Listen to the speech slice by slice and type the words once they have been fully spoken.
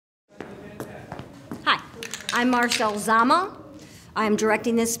I'm Marcel Dzama. I'm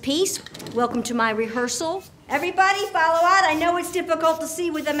directing this piece. Welcome to my rehearsal. Everybody follow out. I know it's difficult to see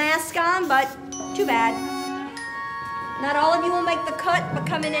with the mask on, but too bad. Not all of you will make the cut, but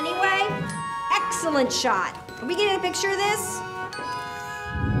come in anyway. Excellent shot. Are we getting a picture of this?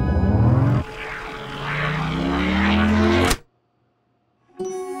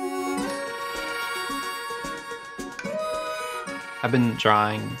 I've been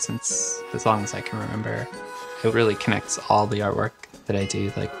drawing since as long as I can remember. It really connects all the artwork that I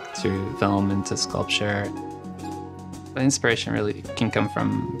do, like through film into sculpture. The inspiration really can come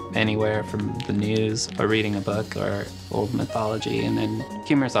from anywhere, from the news or reading a book or old mythology, and then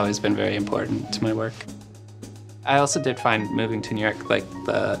humor's always been very important to my work. I also did find moving to New York, like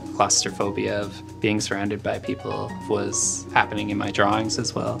the claustrophobia of being surrounded by people was happening in my drawings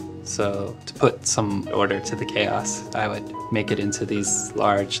as well. So to put some order to the chaos, I would make it into these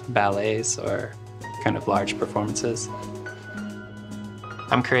large ballets or kind of large performances.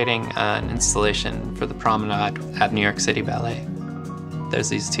 I'm creating an installation for the Promenade at New York City Ballet. There's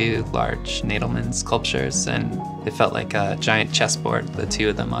these two large Nadelman sculptures, and they felt like a giant chessboard, the two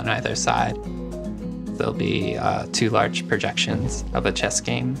of them on either side. There'll be two large projections of a chess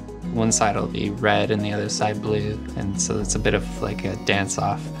game. One side will be red and the other side blue, and so it's a bit of like a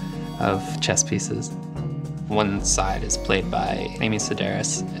dance-off of chess pieces. One side is played by Amy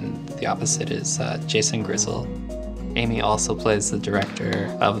Sedaris, and the opposite is Jason Grizzle. Amy also plays the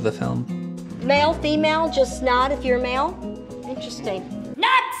director of the film. Male, female, just nod if you're male. Interesting.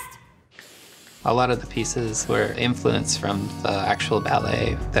 Next! A lot of the pieces were influenced from the actual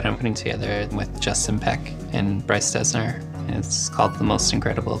ballet that I'm putting together with Justin Peck and Bryce Dessner. And it's called The Most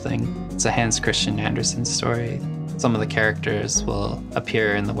Incredible Thing. It's a Hans Christian Andersen story. Some of the characters will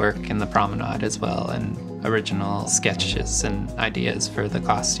appear in the work in the Promenade as well, and original sketches and ideas for the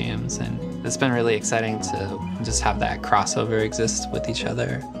costumes. And it's been really exciting to just have that crossover exist with each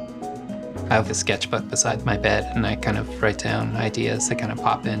other. I have a sketchbook beside my bed, and I kind of write down ideas that kind of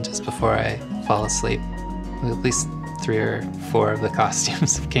pop in just before I fall asleep. At least 3 or 4 of the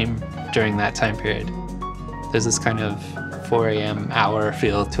costumes came during that time period. There's this kind of 4 a.m. hour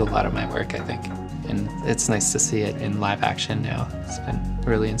feel to a lot of my work, I think. And it's nice to see it in live action now. It's been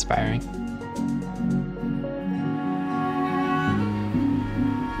really inspiring.